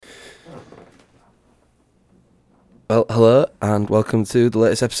Well, hello and welcome to the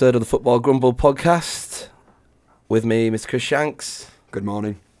latest episode of the Football Grumble podcast. With me, Mr. Kris Shanks. Good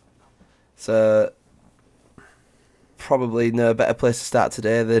morning. So, probably no better place to start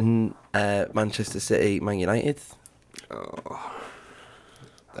today than Manchester City, Man United. Oh,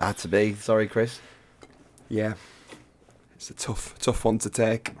 Had to be. Sorry, Kris. yeah, it's a tough one to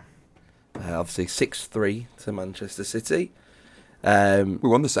take. Obviously, 6-3 to Manchester City. We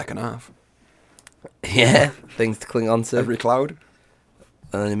won the second half. Yeah, things to cling on to. Every cloud.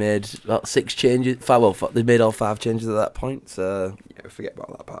 And they made about 6 changes. They made all 5 changes at that point. So Yeah, forget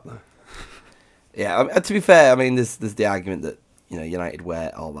about that part though. yeah, to be fair, I mean, there's the argument that United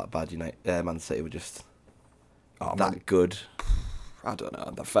weren't all that bad. Man City were just good. I don't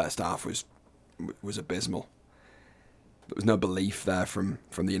know. The first half was abysmal. There was no belief there from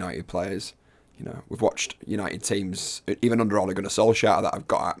the United players. We've watched United teams, even under Ole Gunnar Solskjaer, that have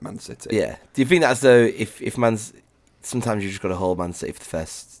got at Man City. Yeah. Do you think that's though? If Man's sometimes you just got to hold Man City for the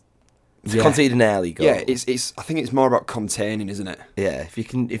first. Yeah. Concede an early goal. Yeah, it's. I think it's more about containing, isn't it? Yeah. If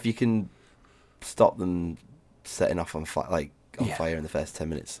you can stop them setting off on fire in the first 10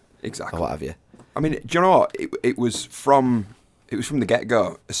 minutes. Exactly. Or what have you. I mean, do you know what? It was from the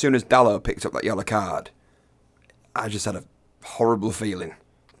get-go. As soon as Dalot picked up that yellow card, I just had a horrible feeling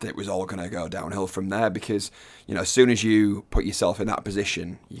that it was all going to go downhill from there because, as soon as you put yourself in that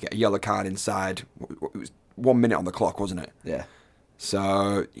position, you get a yellow card inside. It was 1 minute on the clock, wasn't it? Yeah.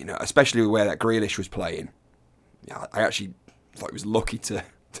 So, especially the way that Grealish was playing, I actually thought he was lucky to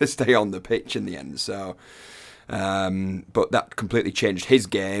stay on the pitch in the end. So, but that completely changed his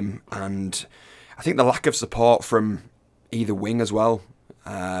game, and I think the lack of support from either wing as well.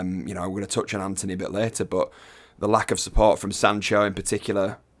 I'm going to touch on Anthony a bit later, but the lack of support from Sancho in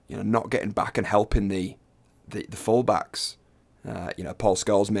particular, not getting back and helping the fullbacks. Paul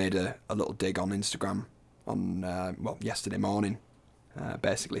Scholes made a little dig on Instagram on yesterday morning,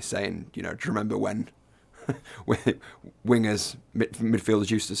 basically saying, do you remember when wingers, midfielders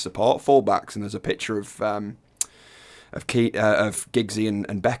used to support fullbacks, and there's a picture of Giggsy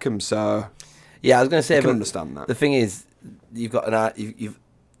and Beckham. So yeah, I was going to say, I can understand that. The thing is, you've got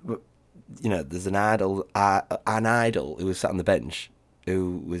there's an idol who was sat on the bench,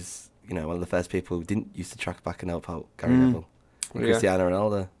 who was one of the first people who didn't used to track back and help out Gary Neville, and Cristiano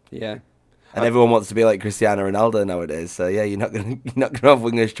Ronaldo. Yeah. And everyone wants to be like Cristiano Ronaldo nowadays. So yeah, you're not gonna have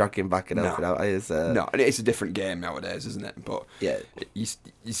wingers tracking back and helping out. No, and it's a different game nowadays, isn't it? But yeah, you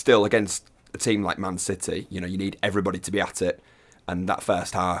still against a team like Man City. You need everybody to be at it. And that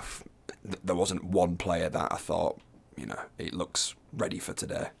first half, there wasn't one player that I thought, it looks ready for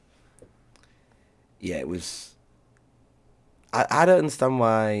today. Yeah, it was. I don't understand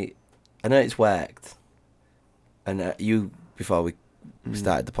why. I know it's worked, and you before we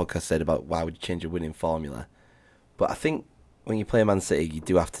started the podcast said about why would you change your winning formula, but I think when you play Man City, you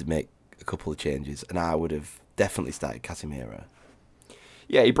do have to make a couple of changes, and I would have definitely started Casemiro.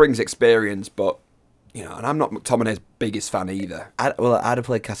 Yeah, he brings experience, but and I'm not McTominay's biggest fan either. I'd have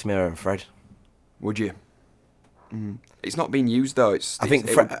played Casemiro and Fred. Would you? It's not being used though. I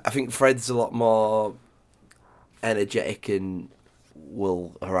think Fred's a lot more energetic and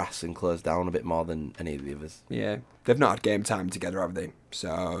will harass and close down a bit more than any of the others. Yeah, they've not had game time together, have they?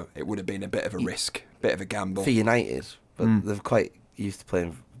 So it would have been a bit of a risk, bit of a gamble for United, but they're quite used to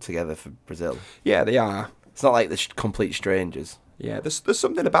playing together for Brazil. Yeah, they are. It's not like they're complete strangers. Yeah, there's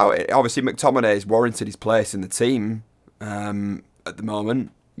something about it. Obviously, McTominay's warranted his place in the team at the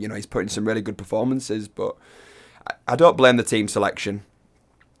moment. He's putting some really good performances, but I don't blame the team selection.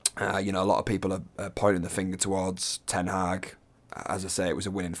 A lot of people are pointing the finger towards Ten Hag. As I say, it was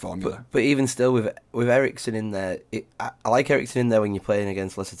a winning formula. But even still, with Eriksen in there, I like Eriksen in there when you're playing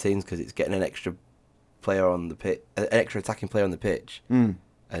against lesser teams because it's getting an extra player on the pitch, an extra attacking player on the pitch. And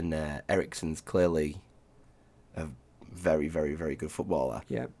Eriksen's clearly a very, very, very good footballer.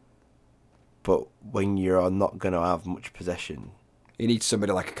 Yeah. But when you're not going to have much possession, you need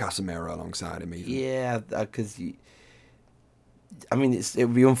somebody like a Casemiro alongside him. Even. Yeah, because it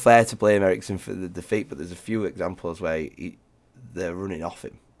would be unfair to blame Eriksen for the defeat, but there's a few examples where they're running off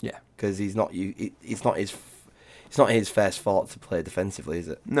him. Yeah, because it's not his first thought to play defensively, is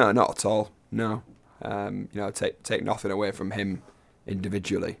it? No, not at all. No, take nothing away from him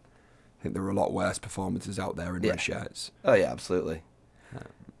individually. I think there are a lot worse performances out there in red shirts. Oh yeah, absolutely.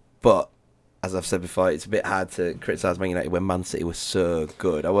 But as I've said before, it's a bit hard to criticise Man United when Man City was so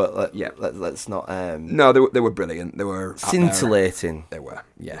good. Let's not. No, they were brilliant. They were scintillating. They were,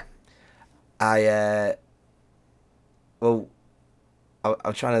 yeah.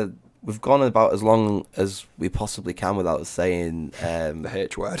 I'm trying to we've gone about as long as we possibly can without saying The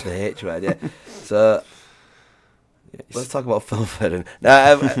H word. The H word, yeah. So let's talk about Phil Foden.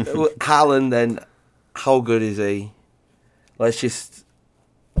 Now, Haaland. Then, how good is he? Let's just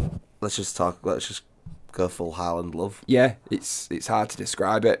go full Haaland love. Yeah, it's hard to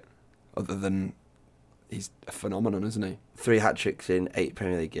describe it, other than he's a phenomenon, isn't he? 3 hat-tricks in 8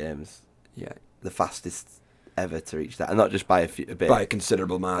 Premier League games. Yeah, The fastest ever to reach that, and not just by a bit. by a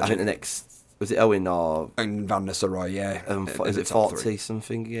considerable margin. I think the next was it Owen or and Van Nistelrooy, yeah. is it 40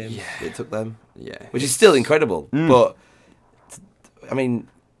 something games? Yeah. It took them. Yeah, Which is still incredible, but I mean,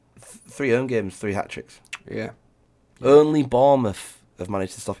 3 home games, 3 hat-tricks. Yeah. Only Bournemouth have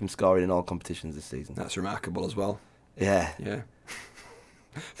managed to stop him scoring in all competitions this season. That's remarkable as well. Yeah. Yeah.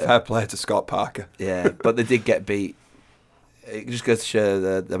 Fair play to Scott Parker. Yeah, but they did get beat. It just goes to show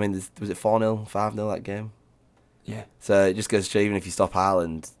that, I mean, was it 4-0, 5-0 that game? Yeah. So it just goes to show, even if you stop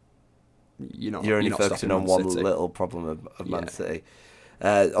Haaland, You're only not focusing stopping on Man one City. little problem of Man City.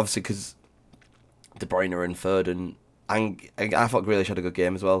 Obviously, because De Bruyne and Foden, and I thought Grealish had a good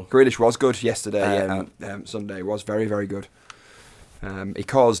game as well. Grealish was good yesterday. Sunday was very, very good. He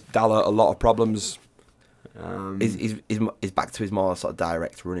caused Dalla a lot of problems. He's back to his more sort of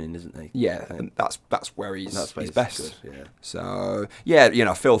direct running, isn't he? Yeah, and that's where he's best. Good, yeah. So yeah,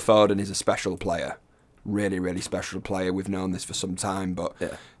 Phil Foden is a special player, really, really special player. We've known this for some time, but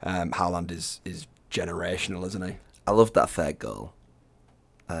Haaland is generational, isn't he? I loved that third goal.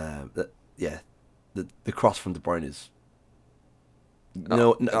 The cross from De Bruyne is. I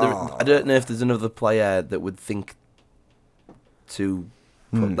don't know if there's another player that would think to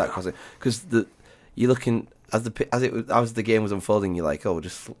put that cross in, because you're looking as the game was unfolding. You're like, oh,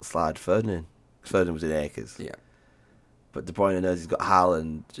 just slide Foden in. Foden was in acres. Yeah, but De Bruyne knows he's got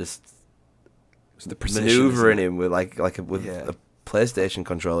Haaland just the precision, manoeuvring him with a PlayStation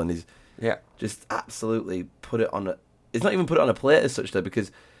control, and he's just absolutely put it on a. It's not even put it on a plate as such though,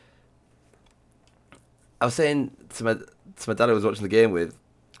 because I was saying to my dad I was watching the game with,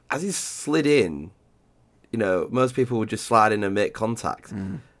 as he slid in, most people would just slide in and make contact,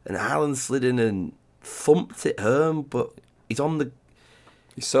 and Haaland slid in and thumped it home, but he's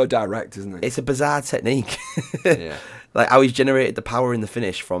so direct, isn't he? It's a bizarre technique. Yeah. Like how he's generated the power in the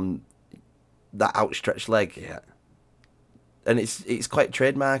finish from that outstretched leg. Yeah. And it's quite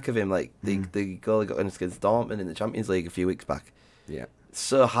trademark of him, like the goal he got against Dortmund in the Champions League a few weeks back. Yeah.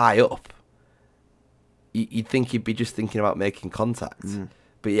 So high up, you'd think he'd be just thinking about making contact,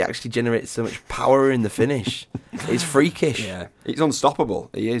 but he actually generates so much power in the finish. It's freakish. Yeah, he's unstoppable.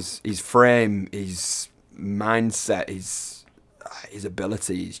 He is. His frame, his mindset, his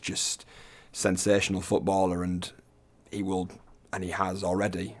ability is just sensational footballer, and he has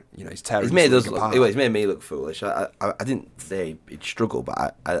already. He's tearing. He's made me look foolish. I didn't say he'd struggle,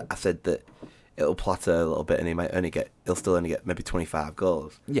 but I said that it'll plateau a little bit, and he'll still only get maybe 25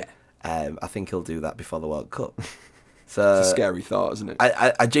 goals. Yeah. I think he'll do that before the World Cup. So it's a scary thought, isn't it?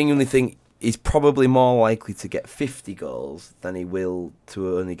 I genuinely think he's probably more likely to get 50 goals than he will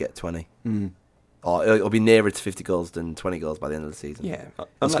to only get 20. Or he'll be nearer to 50 goals than 20 goals by the end of the season. Yeah.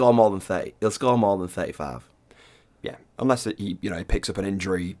 He'll score more than 30. He'll score more than 35. Yeah. Unless he picks up an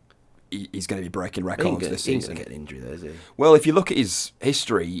injury, he's going to be breaking records this season. He's going to get an injury though, is he? Well, if you look at his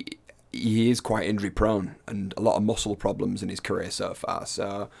history, he is quite injury prone and a lot of muscle problems in his career so far.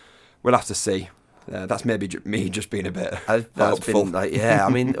 So we'll have to see. That's maybe me just being a bit hopeful. I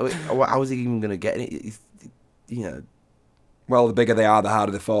mean, how is he even going to get it? Well, the bigger they are, the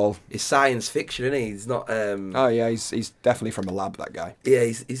harder they fall. It's science fiction, isn't he? He's not. Oh yeah, he's definitely from a lab. That guy. Yeah,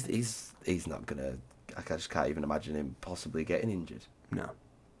 he's not gonna. I just can't even imagine him possibly getting injured. No,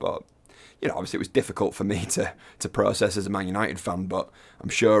 but obviously it was difficult for me to process as a Man United fan. But I'm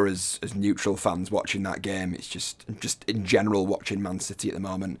sure as neutral fans watching that game, it's just in general watching Man City at the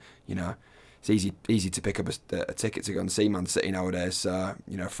moment. It's easy to pick up a ticket to go and see Man City nowadays. So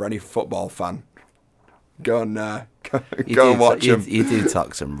for any football fan, go and watch them. You do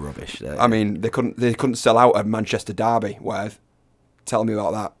talk some rubbish there. I mean, they couldn't sell out a Manchester derby. Tell me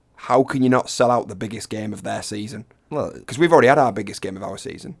about that. How can you not sell out the biggest game of their season? Well, because we've already had our biggest game of our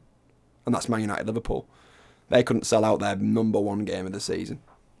season, and that's Man United Liverpool. They couldn't sell out their number one game of the season.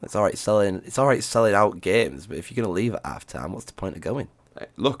 It's all right selling out games, but if you're going to leave at half time, what's the point of going?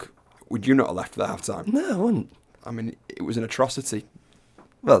 Look, would you not have left at half time? No, I wouldn't. I mean, it was an atrocity.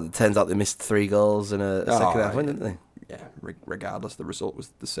 Well, it turns out they missed 3 goals in a second half win, didn't they? Yeah, regardless, the result was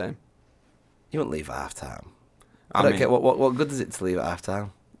the same. You wouldn't leave at half time. I don't get what good is it to leave at half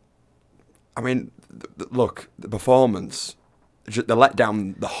time? I mean, look, the performance, they let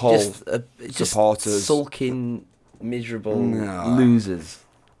down the whole supporters. Sulking, miserable losers.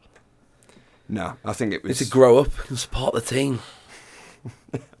 No, I think it was... It's to grow up and support the team.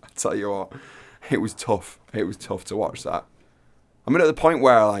 I tell you what, it was tough. It was tough to watch that. I mean, at the point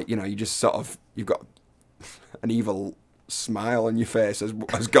where, like, you know, you just sort of... You've got an evil smile on your face as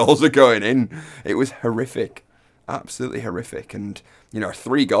goals are going in. It was horrific. Absolutely horrific. And, you know,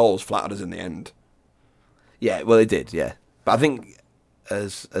 3 goals flattered us in the end. Yeah, well, it did, yeah. But I think,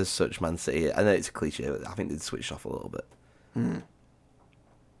 as such, Man City, I know it's a cliche, but I think they'd switched off a little bit. Mm.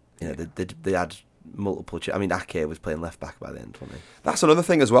 You know, they had multiple... I mean, Ake was playing left-back by the end, wasn't he? That's another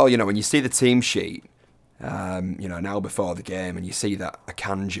thing as well, you know, when you see the team sheet, you know, now before the game, and you see that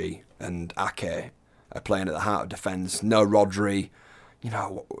Akanji and Ake are playing at the heart of defence, no Rodri, you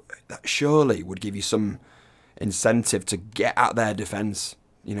know, that surely would give you some incentive to get at their defence.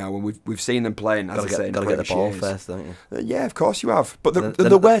 You know, when we've seen them playing, as I say, got to get the ball first, don't you? Yeah, of course you have. But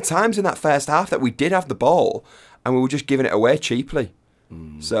there were times in that first half that we did have the ball, and we were just giving it away cheaply.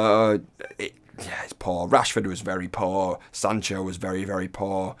 So, it's poor. Rashford was very poor. Sancho was very, very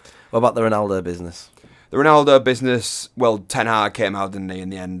poor. What about the Ronaldo business? The Ronaldo business, well, Ten Hag came out, didn't he, in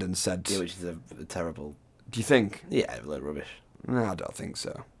the end and said... Yeah, which is a terrible... Do you think? Yeah, a load of rubbish. No, I don't think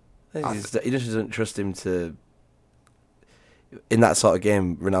so. He just doesn't trust him to... In that sort of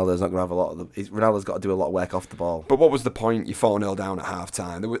game, Ronaldo's not going to have a lot of... Ronaldo's got to do a lot of work off the ball. But what was the point? You're 4-0 down at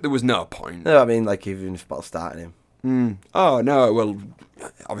half-time. There was no point. No, I mean, like, even if about starting him. Oh, no, well,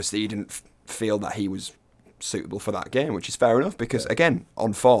 obviously he didn't feel that he was suitable for that game, which is fair enough, because, again,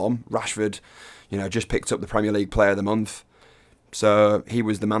 on form, Rashford, you know, just picked up the Premier League Player of the Month, so he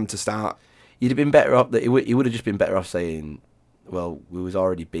was the man to start. You'd have been better off... He would have just been better off saying, well, we was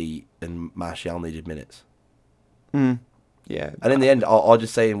already beat and Martial needed minutes. Yeah. And in the end, or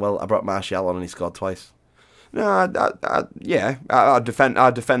just saying, well, I brought Martial on and he scored twice. No, I'd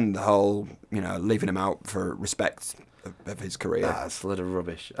defend the whole, you know, leaving him out for respect of his career. That's a lot of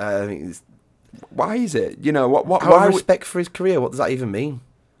rubbish. I think it's... Why is it? You know, why respect for his career? What does that even mean?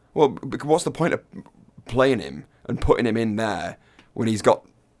 Well, what's the point of playing him and putting him in there when he's got...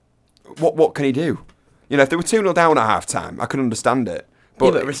 What can he do? You know, if they were 2-0 down at half-time, I could understand it.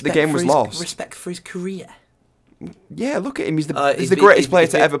 But, the game was lost. Respect for his career. Yeah, look at him. He's the greatest player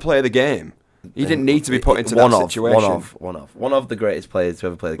to ever play the game. He didn't need to be put into that situation. One of the greatest players to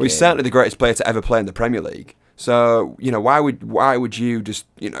ever play the game. He's certainly the greatest player to ever play in the Premier League. So, you know, why would you just,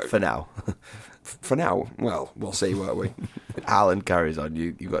 you know... For now. For now? Well, we'll see, won't we? Haaland carries on.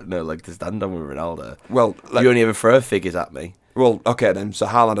 You've got no leg to stand on with Ronaldo. Well... You only ever throw figures at me. Well, okay then. So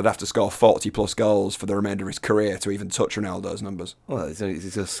Haaland would have to score 40-plus goals for the remainder of his career to even touch Ronaldo's numbers. Well, he's going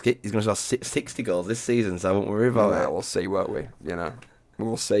to score 60 goals this season, so I won't worry about it. We'll see, won't we? You know,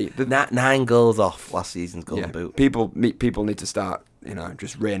 we'll see. 9 goals off last season's golden boot. People need to start, you know,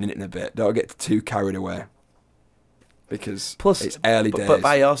 just reining it in a bit. Don't get too carried away. Because it's early days. But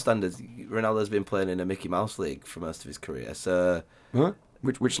by your standards, Ronaldo's been playing in a Mickey Mouse league for most of his career, so... Huh?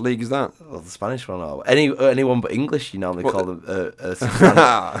 Which league is that? Well, the Spanish one. Or anyone but English, you normally call them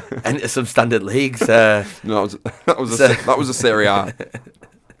some standard leagues. No, that was a Serie A.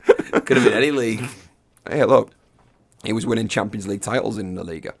 Could have been any league. Hey, look, he was winning Champions League titles in the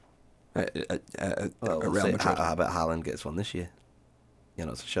Liga. At Real Madrid. I bet Haaland gets one this year. You're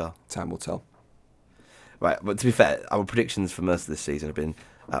not so sure. Time will tell. Right, but to be fair, our predictions for most of this season have been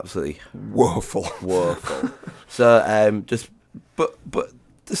absolutely woeful. So, But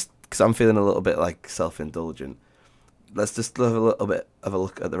just because I'm feeling a little bit like self-indulgent, let's just have a little bit of a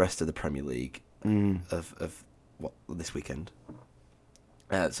look at the rest of the Premier League of what this weekend.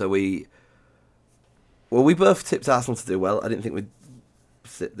 So we both tipped Arsenal to do well. I didn't think we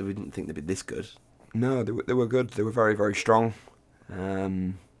didn't think they'd be this good. No, they were good. They were very, very strong.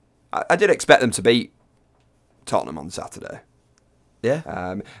 I did expect them to beat Tottenham on Saturday.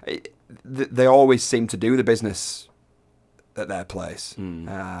 Yeah. They always seem to do the business at their place.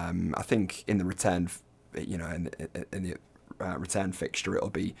 I think in the return, you know, in the return fixture, it'll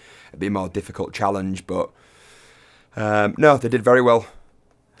be a more difficult challenge. But no, they did very well.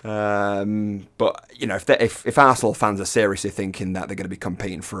 But you know, if Arsenal fans are seriously thinking that they're going to be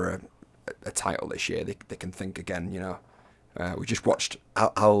competing for a title this year, they can think again. You know, we just watched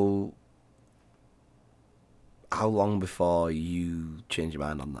how long before you change your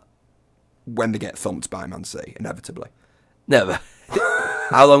mind on that? When they get thumped by Man City, inevitably. Never.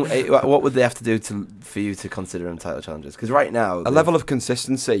 How long? What would they have to do for you to consider them title challengers? Because right now, a level of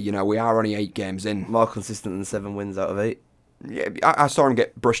consistency. You know, we are only 8 games in. More consistent than 7 wins out of 8. Yeah, I saw them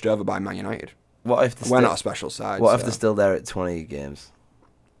get brushed over by Man United. What if we're not a special side? What if they're still there at 20 games?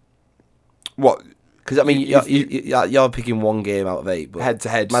 What? Because I mean, you're picking 1 game out of 8, but head to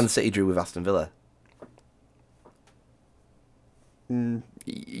head, Man City drew with Aston Villa.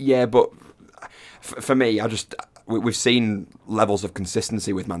 Yeah, but for me, we've seen levels of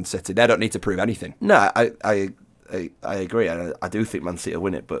consistency with Man City. They don't need to prove anything. No, I agree. I do think Man City will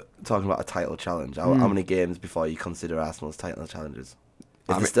win it, but talking about a title challenge, how many games before you consider Arsenal's title challenges?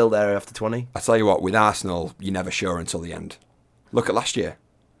 If they're still there after 20? I tell you what, with Arsenal, you're never sure until the end. Look at last year.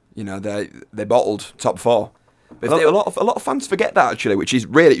 You know, they bottled top 4. But a lot of fans forget that, actually, which is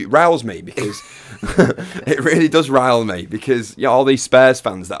really riles me, because it really does rile me, because all these Spurs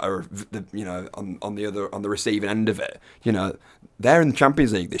fans that are on the receiving end of it, they're in the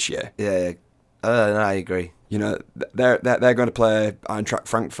Champions League this year. Yeah, no, I agree. They're going to play Eintracht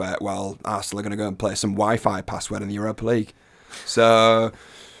Frankfurt, while Arsenal are going to go and play some Wi-Fi password in the Europa League. So,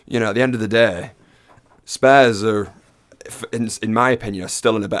 at the end of the day, Spurs are, in my opinion, are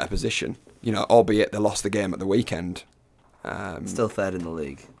still in a better position. Albeit they lost the game at the weekend. Still third in the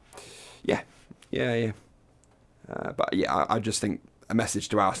league. Yeah. But yeah, I just think a message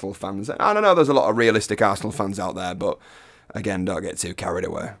to Arsenal fans. I don't know, there's a lot of realistic Arsenal fans out there, but again, don't get too carried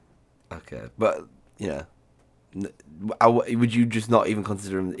away. Okay, but would you just not even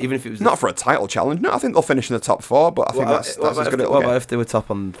consider them, even if it was not for a title challenge? No, I think they'll finish in the top 4, but I think that's as good as what about if they were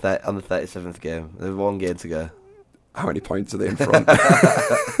top on the 37th game? There's one game to go. How many points are they in front?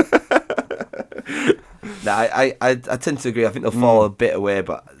 No, I tend to agree. I think they'll fall a bit away,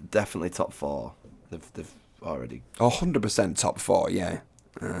 but definitely top 4. They've already 100% top 4. Yeah,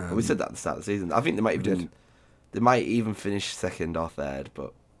 we said that at the start of the season. I think they might even finish second or third,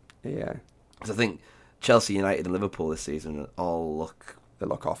 but yeah, because I think Chelsea, United, and Liverpool this season all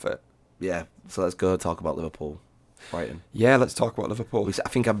look off it. Yeah, so let's go talk about Liverpool, Brighton. Yeah, let's talk about Liverpool. I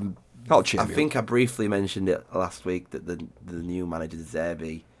think I briefly mentioned it last week that the new manager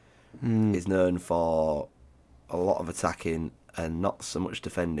Zerbi is known for a lot of attacking and not so much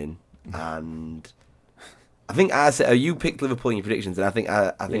defending. And I think you picked Liverpool in your predictions, and I think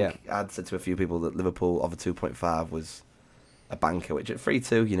I'd said to a few people that Liverpool over 2.5 was a banker, which at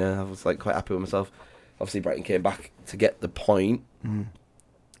 3-2, I was quite happy with myself. Obviously, Brighton came back to get the point.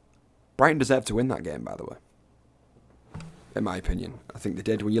 Brighton deserved to win that game, by the way. In my opinion, I think they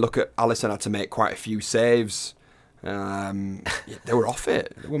did. When you look at Alisson, had to make quite a few saves. They were off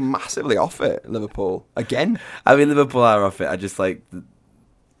it. They were massively off it. Liverpool again. I mean, Liverpool are off it. I just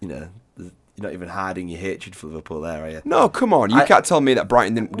you're not even hiding your hatred for Liverpool there, are you? No, come on. You can't tell me that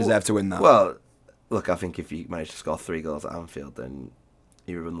Brighton didn't deserve to win that. Well, look, I think if you manage to score 3 goals at Anfield, then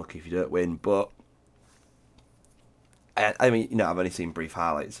you're unlucky if you don't win. But I mean, I've only seen brief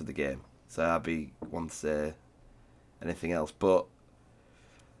highlights of the game, so I'd be one to say anything else. But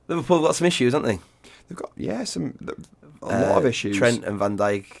Liverpool have got some issues, haven't they? They've got a lot of issues. Trent and Van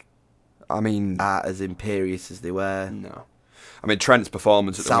Dijk, aren't as imperious as they were. No, I mean Trent's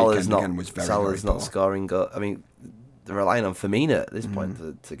performance at the weekend again was very, Salah's very not poor. scoring goals. I mean, they're relying on Firmino at this point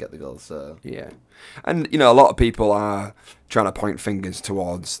to get the goals. So yeah, and a lot of people are trying to point fingers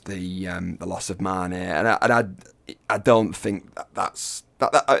towards the loss of Mane, and I don't think that's.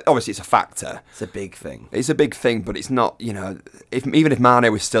 That, obviously, it's a factor. It's a big thing. It's a big thing, but it's not. Even if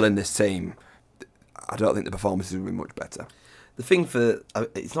Mane was still in this team, I don't think the performances would be much better. The thing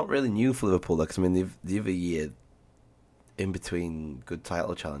it's not really new for Liverpool, though, because I mean, the other year, in between good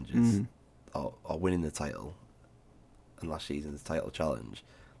title challenges or winning the title, and last season's title challenge,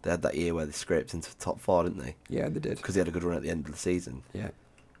 they had that year where they scraped into the top 4, didn't they? Yeah, they did. Because they had a good run at the end of the season. Yeah,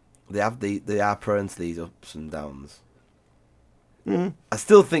 they are prone to these ups and downs. I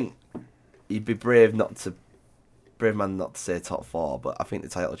still think you'd be brave man not to say top 4, but I think the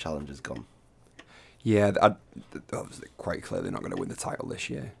title challenge has gone. Yeah, obviously quite clearly not going to win the title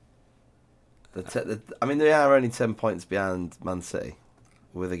this year. I mean, they are only 10 points behind Man City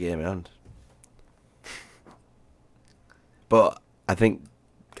with a game in hand. But I think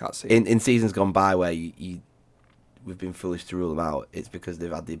can't see in seasons gone by where we've been foolish to rule them out, it's because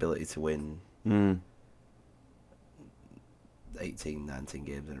they've had the ability to win 18, 19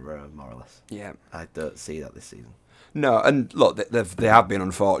 games in a row, more or less. Yeah. I don't see that this season. No, and look, they have been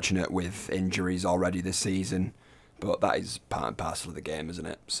unfortunate with injuries already this season, but that is part and parcel of the game, isn't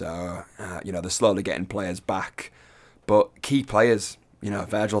it? So, they're slowly getting players back, but key players,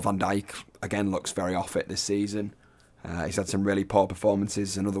 Virgil van Dijk, again, looks very off it this season. He's had some really poor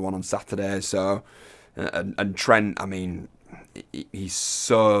performances, another one on Saturday, so, and Trent, I mean, he's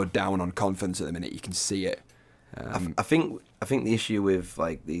so down on confidence at the minute, you can see it. I think the issue with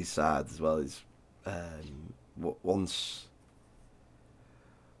these sides as well is once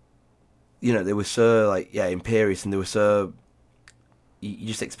they were so imperious, and they were so you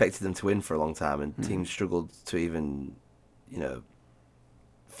just expected them to win for a long time, and teams struggled to even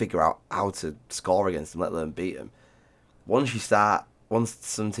figure out how to score against them, let alone beat them. Once you start once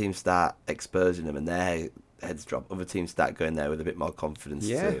some teams start exposing them and their heads drop, other teams start going there with a bit more confidence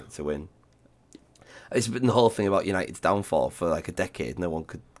to win. It's been the whole thing about United's downfall for like a decade. No one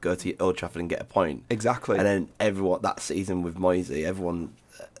could go to Old Trafford and get a point. Exactly. And then everyone, that season with Moisey, everyone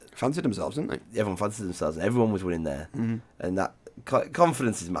fancied themselves, didn't they? Everyone fancied themselves, and everyone was winning there. Mm-hmm. And that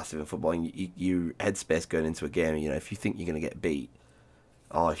confidence is massive in football. And you headspace going into a game, if you think you're going to get beat,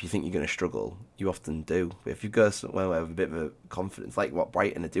 or if you think you're going to struggle, you often do. But if you go somewhere with a bit of a confidence, like what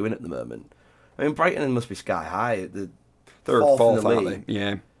Brighton are doing at the moment, I mean, Brighton must be sky high. They're fourth in the league. Aren't they?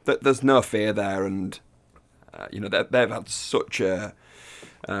 Yeah. There's no fear there, and they've had such an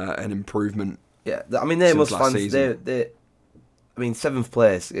improvement. Yeah, I mean they must fancy. I mean, 7th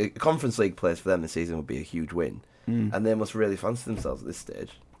place, Conference League place for them this season would be a huge win, and they must really fancy themselves at this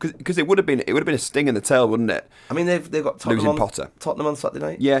stage. Because it would have been a sting in the tail, wouldn't it? I mean, they've got Tottenham on Saturday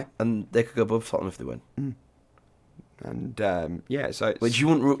night. Yeah, and they could go above Tottenham if they win. And so it's... Which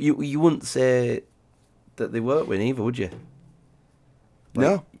you wouldn't say that they won't win either, would you?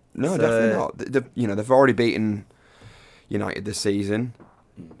 No, definitely not. They've already beaten United this season.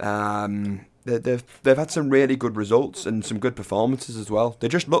 They've had some really good results and some good performances as well. They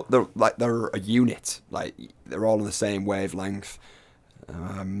just look like they're a unit, like they're all on the same wavelength.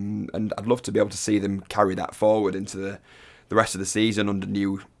 And I'd love to be able to see them carry that forward into the rest of the season under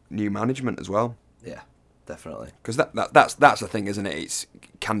new management as well. Yeah, definitely. Because that's the thing, isn't it? It's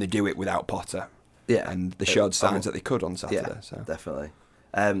can they do it without Potter? Yeah, and they showed signs that they could on Saturday. Yeah, so. Definitely.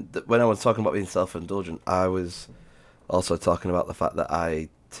 When I was talking about being self-indulgent, I was also talking about the fact that I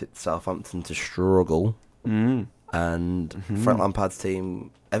tipped Southampton to struggle, and Frank Lampard's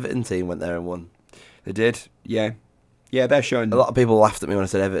team, Everton team, went there and won. They did, yeah. Yeah, they're showing... A lot of people laughed at me when I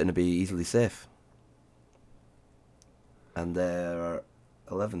said Everton would be easily safe. And they're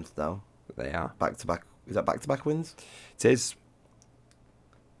 11th now. They are. Back-to-back. Is that back-to-back wins? It is.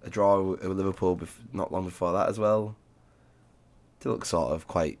 A draw with Liverpool not long before that as well. They look sort of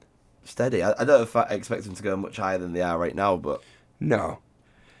quite steady. I don't know if I expect them to go much higher than they are right now, but... No.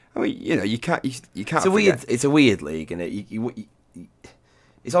 I mean, you can't It's a weird league, and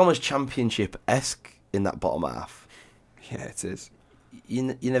it's almost Championship-esque in that bottom half. Yeah, it is.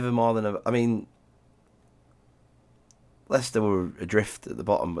 You never more than I mean, Leicester were adrift at the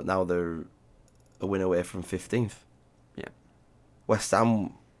bottom, but now they're a win away from 15th. Yeah. West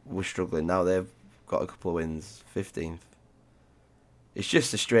Ham were struggling. Now they've got a couple of wins, 15th. It's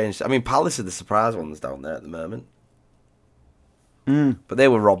just a strange... I mean, Palace are the surprise ones down there at the moment. But they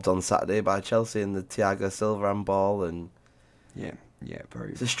were robbed on Saturday by Chelsea in the Thiago Silva handball, and... Yeah,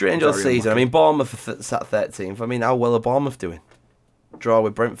 very... It's a strange old season. Unlucky. I mean, Bournemouth sat 13th. I mean, how well are Bournemouth doing? Draw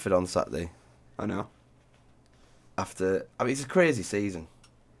with Brentford on Saturday. I know. It's a crazy season.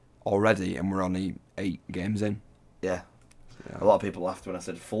 Already, and we're only 8 games in. Yeah. A lot of people laughed when I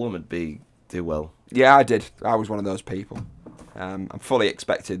said Fulham would do well. Yeah, I did. I was one of those people. I fully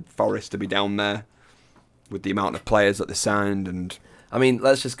expected Forest to be down there with the amount of players that they signed. And I mean,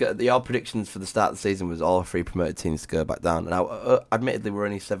 let's just get our predictions for the start of the season was all 3 promoted teams to go back down. And admittedly, we're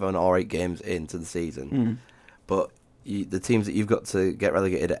only 7 or 8 games into the season, but the teams that you've got to get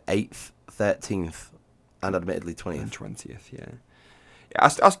relegated at 8th, 13th, and admittedly 20th. And 20th, yeah.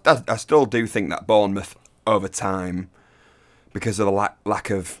 I still do think that Bournemouth over time, because of the lack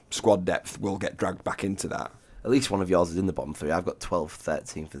of squad depth, will get dragged back into that. At least one of yours is in the bottom 3. I've got 12th,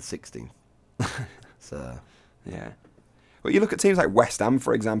 13th, and 16th. So, yeah. Well, you look at teams like West Ham,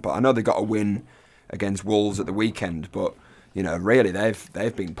 for example. I know they got a win against Wolves at the weekend, but really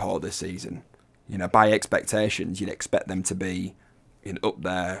they've been poor this season. By expectations, you'd expect them to be up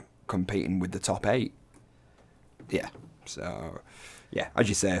there competing with the top 8. Yeah. So, yeah, as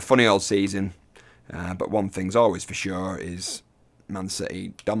you say, funny old season. But one thing's always for sure is Man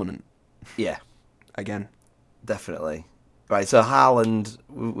City dominant. Yeah. Again. Definitely. Right, so Haaland,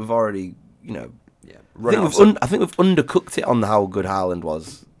 we've already, Yeah. I think we've undercooked it on how good Haaland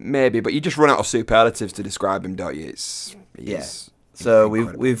was. Maybe, but you just run out of superlatives to describe him, don't you? So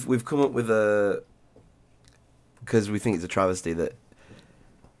we've come up with because we think it's a travesty that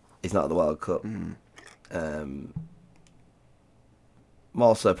he's not at the World Cup.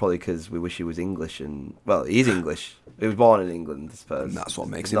 More so probably because we wish he was English, and he's English. He was born in England, I suppose. And that's what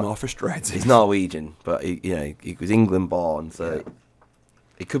makes him more frustrating. He's Norwegian, but he was England born, so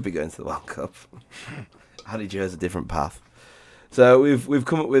he could be going to the World Cup. Had he chose a different path. So we've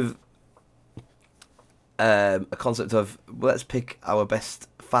come up with a concept of let's pick our best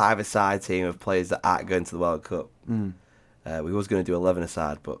 5-a-side team of players that aren't going to the World Cup. We was going to do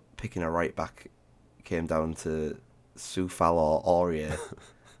 11-a-side, but picking a right back came down to Soufal or Aurier.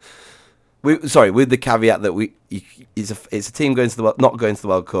 With the caveat that it's a team not going to the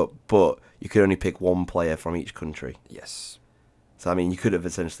World Cup, but you could only pick one player from each country. Yes. So I mean, you could have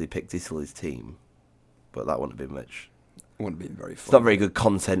essentially picked Italy's team, but that wouldn't have been much. Wouldn't be very fun. It's not very good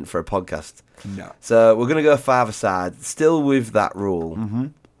content for a podcast. No. So we're going to go farther side, still with that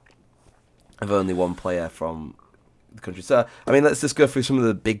rule of only one player from the country. So, I mean, let's just go through some of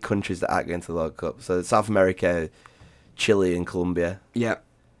the big countries that aren't going to the World Cup. So South America, Chile and Colombia. Yeah.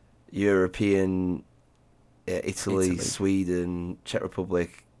 European, Italy, Sweden, Czech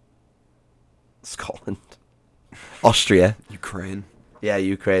Republic, Scotland, Austria. Ukraine. Yeah,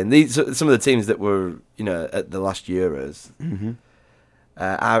 Ukraine. These are some of the teams that were, at the last Euros. Mm-hmm.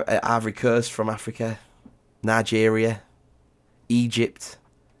 Ivory Coast from Africa, Nigeria, Egypt.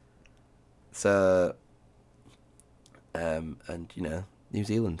 So, and New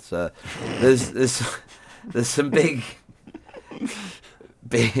Zealand. So, there's some big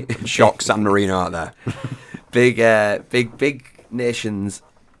Shock San Marino out there. big nations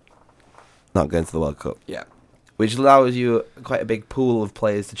not going to the World Cup. Yeah. Which allows you quite a big pool of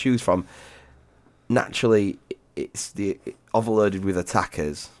players to choose from. Naturally, it's overloaded with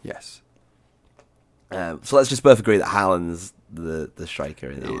attackers. Yes. So let's just both agree that Haaland's the striker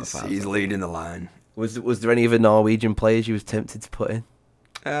in that. He's leading the line. Was there any other Norwegian players you was tempted to put in?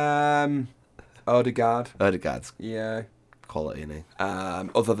 Odegaard. Odegaard's Yeah. quality, isn't he?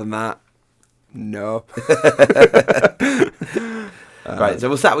 Other than that, no. Right, so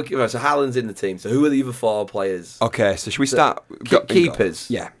we'll start with so Haaland's in the team. So who are the other four players? Okay, so should we start? Keepers.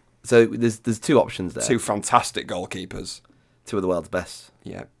 Yeah. So there's two options there. Two fantastic goalkeepers. Two of the world's best.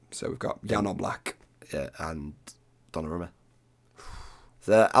 Yeah. So we've got Jan Oblak. Yeah, and Donnarumma.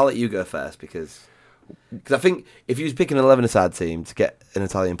 So I'll let you go first because I think if you was picking an 11-a-side team to get an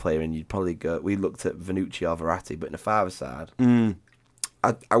Italian player in, you'd probably go. We looked at Vannucci or Verratti, but in a 5-a-side,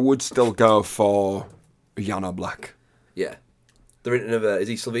 I would still go for Jan Oblak. Yeah, they're in another. Is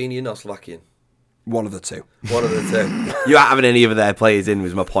he Slovenian or Slovakian? One of the two. One of the two. You aren't having any of their players in,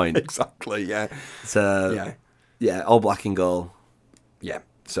 was my point. Exactly. Yeah. So yeah, all black in goal. Yeah.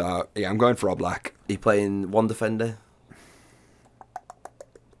 So I'm going for Oblak. He playing one defender.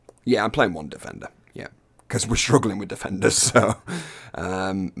 Yeah, I'm playing one defender. Yeah, because we're struggling with defenders. So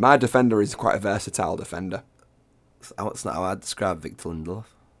my defender is quite a versatile defender. That's not how I'd describe Victor Lindelof.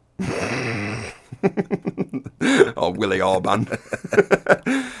 Or Willie Orban.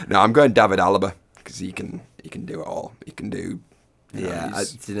 No, I'm going David Alaba because he can do it all. He can do. Do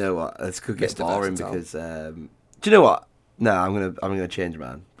you know what? This could get Mr. boring Versatile. because. Do you know what? No, I'm gonna change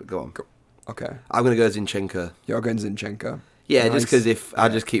man. But go on. Okay. I'm gonna go Zinchenko. You're going Zinchenko. Yeah, Nice. just because if I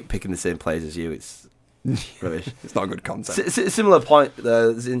just keep picking the same players as you, it's rubbish. It's not good content. Similar point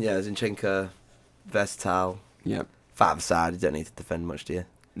though. Zinchenko, versatile. Yeah. 5-a-side. You don't need to defend much, do you?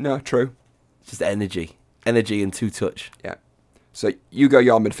 No, true. It's just energy and two touch. Yeah. So you go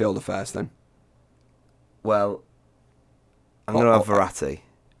your midfielder first then. Well, I'm gonna have Verratti.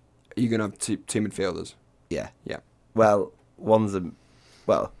 Are you going to have two midfielders? Yeah. Yeah. Well,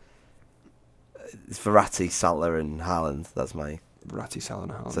 it's Verratti, Salah, and Haaland. That's my. Verratti, Salah,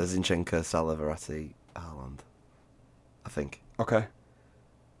 and Haaland. So Zinchenko, Salah, Verratti, Haaland. I think. Okay.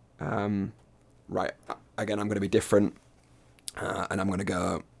 Right. Again, I'm going to be different, and I'm going to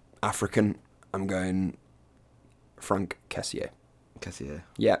go African. I'm going Frank Kessié. Kessié.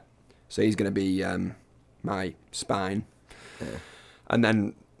 Yeah. So he's going to be my spine, Yeah. and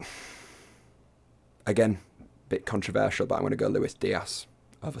then again, bit controversial, but I'm going to go Luis Diaz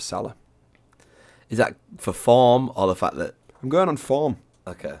over Salah. Is that for form or the fact that? I'm going on form.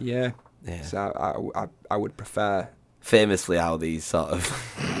 Okay. Yeah. Yeah. So I would prefer. Famously, how these sort of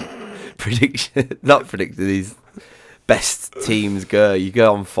these best teams go. You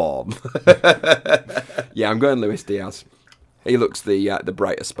go on form. Yeah, I'm going Luis Diaz. He looks the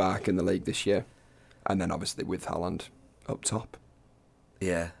brightest spark in the league this year, and then obviously with Haaland up top.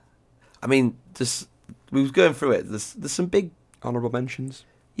 Yeah. I mean, just we was going through it. There's some big Honourable mentions.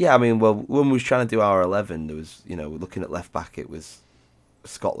 Yeah, I mean, well, when we was trying to do our 11, there was, we're looking at left back, it was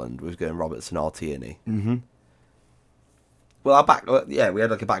Scotland. We was going Robertson or Tierney. Mm-hmm. Well, we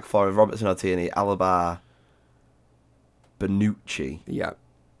had like a back four of Robertson or Tierney, Alaba, Bonucci, Yeah.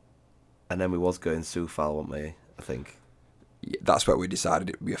 and then we was going Soufal, weren't we? I think. Yeah, that's where we decided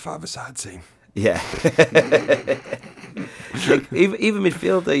it would be a 5-a-side team. Yeah. even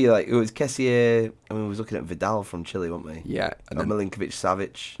midfielder, it was Kessié. I mean, we was looking at Vidal from Chile, weren't we? Yeah. And then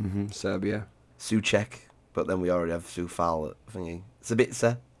Milinkovic-Savic, Serbia. Souček, but then we already have Soufal, thingy.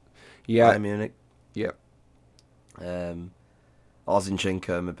 Sabitzer, Yeah. Bayern Munich. Yeah. Or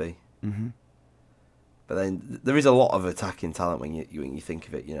Zinchenko, maybe. Mm-hmm. But then there is a lot of attacking talent when you think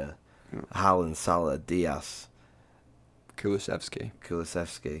of it, Haaland, Salah, Diaz, Kulusevski.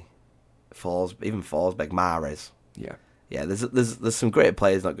 Even Forsberg, Mahrez. Yeah. Yeah, there's some great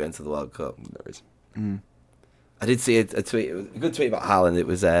players not going to the World Cup. There is. Mm. I did see a tweet, a good tweet about Haaland. It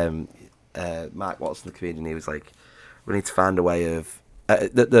was Mark Watson, the comedian. He was like, "We need to find a way of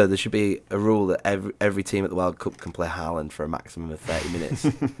there should be a rule that every team at the World Cup can play Haaland for a maximum of 30 minutes."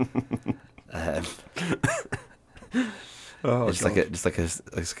 It's like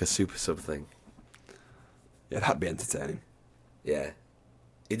a super sub thing. Yeah, that'd be entertaining. Yeah,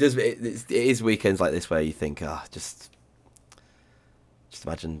 it does. It is weekends like this where you think, just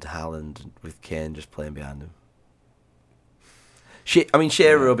imagine Haaland with Kane just playing behind him.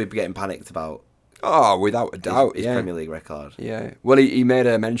 Shearer will be getting panicked about. Oh, without a doubt, his Premier League record. Yeah. Well, he made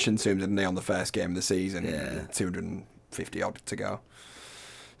a mention to him, didn't he, on the first game of the season? Yeah. 250 odd to go.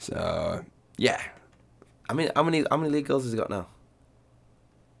 So, yeah. I mean, how many league goals has he got now?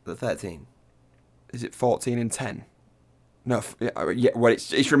 The 13. Is it 14 and 10? No. Yeah. Well,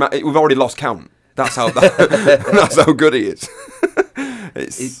 we've already lost count. That's how that's how good he is.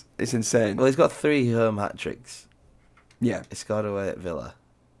 It's insane. Well, he's got 3 home hat tricks. Yeah. He scored away at Villa.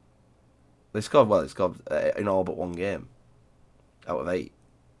 He scored in all but 1 game out of 8.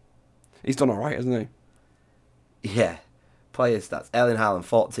 He's done all right, hasn't he? Yeah. Player stats. Erling Haaland,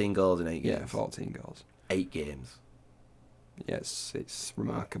 14 goals in 8 games. Yeah, 14 goals. 8 games. Yes, it's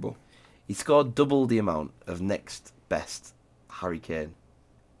remarkable. He scored double the amount of next best Harry Kane.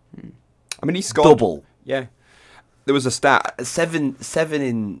 I mean, he scored... Double. Yeah. There was a stat... 7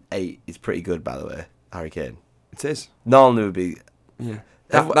 in 8 is pretty good, by the way, Harry Kane. It is. Normally would be... Yeah.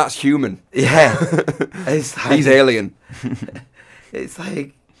 That's human. Yeah. It's like, he's alien. It's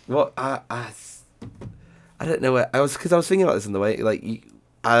like... What... I don't know where... Because I was thinking about this in the way... Like,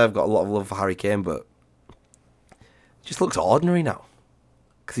 I've got a lot of love for Harry Kane, but... He just looks ordinary now.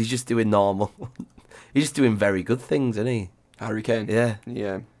 Because he's just doing normal... He's just doing very good things, isn't he? Harry Kane? Yeah.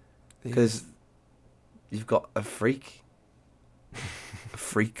 Yeah. Because you've got a freak. A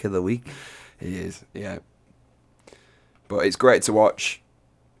freak of the week. He is, yeah. But it's great to watch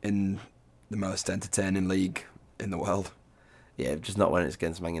in the most entertaining league in the world. Yeah, just not when it's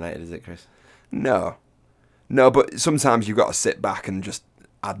against Man United, is it, Chris? No, but sometimes you've got to sit back and just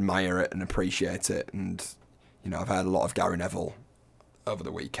admire it and appreciate it. And, I've heard a lot of Gary Neville over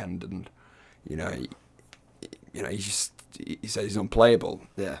the weekend, and, he says he's unplayable.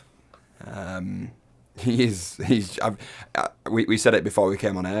 Yeah. He is. We said it before we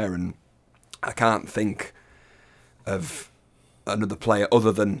came on air, and I can't think of another player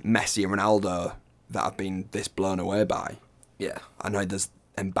other than Messi and Ronaldo that I've been this blown away by. Yeah. I know there's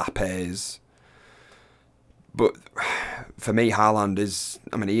Mbappe's, but for me, Haaland is.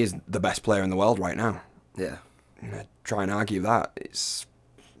 I mean, he is the best player in the world right now. Yeah. Try and argue that it's.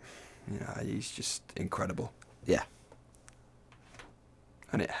 He's just incredible. Yeah.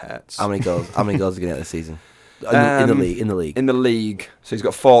 And it hurts. How many goals? How many goals are he going to get this season? In the league. In the league. So he's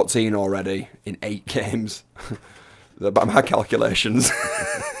got 14 already in 8 games. By my calculations.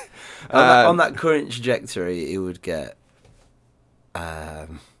 On that current trajectory, he would get,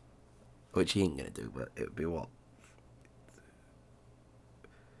 which he ain't going to do, but it would be what?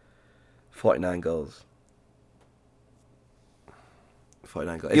 49 goals.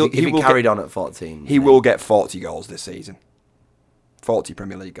 49 goals. If he carried on at 14. He will get 40 goals this season. 40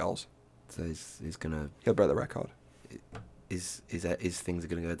 Premier League goals. So he's gonna. He'll break the record. His things are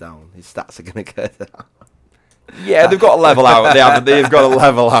gonna go down. His stats are gonna go down. Yeah, they've got to level out. They've got to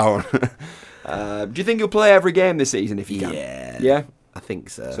level out. Do you think he'll play every game this season if he can? Yeah. Yeah? I think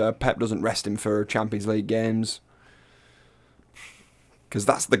so. So Pep doesn't rest him for Champions League games? Because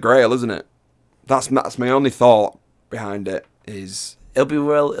that's the grail, isn't it? That's my only thought behind it is... He'll be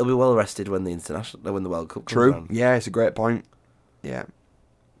well rested when the World Cup comes around. Yeah, it's a great point. Yeah.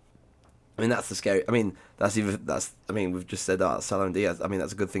 I mean, that's the scary... we've just said that, Salah and Diaz. I mean,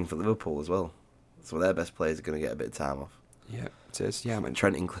 that's a good thing for Liverpool as well. So their best players are going to get a bit of time off. Yeah, it is. Yeah, man.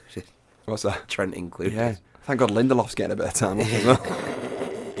 Trent included. What's that? Trent included. Yeah. Thank God Lindelof's getting a bit of time off as well.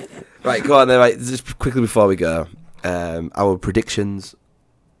 Right, go on then. Right, just quickly before we go, our predictions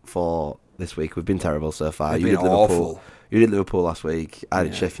for this week. We've been terrible so far. We've been awful. You did Liverpool last week. I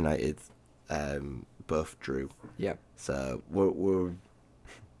did Sheffield United. Both drew. Yeah. So we've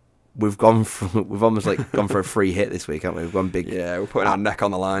almost gone for a free hit this week, haven't we? We've gone big. Yeah, we're putting our neck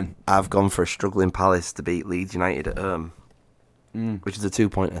on the line. I've gone for a struggling Palace to beat Leeds United at home, which is a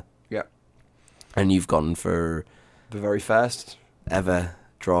 2-pointer. Yeah. And you've gone for the very first ever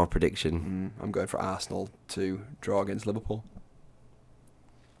draw prediction. I'm going for Arsenal to draw against Liverpool.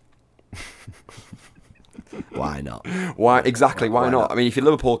 Why not? Why exactly? Why Why not? not? I mean, if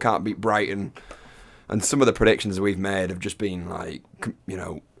Liverpool can't beat Brighton, and some of the predictions we've made have just been like,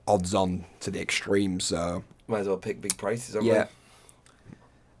 odds on to the extreme. So Might as well pick big prices, haven't yeah,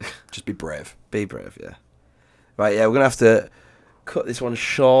 just be brave. we? Be brave, yeah. Right, yeah, we're gonna have to cut this one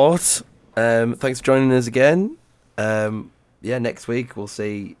short. Thanks for joining us again. Next week we'll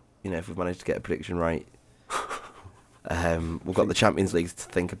see. If we've managed to get a prediction right. We've got the Champions League to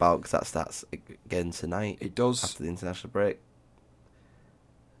think about because that starts again tonight. It does after the international break.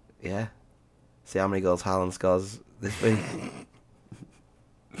 Yeah. See how many goals Haaland scores this week.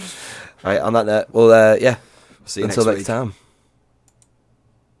 Right, on that note, well, See you until next next week. time.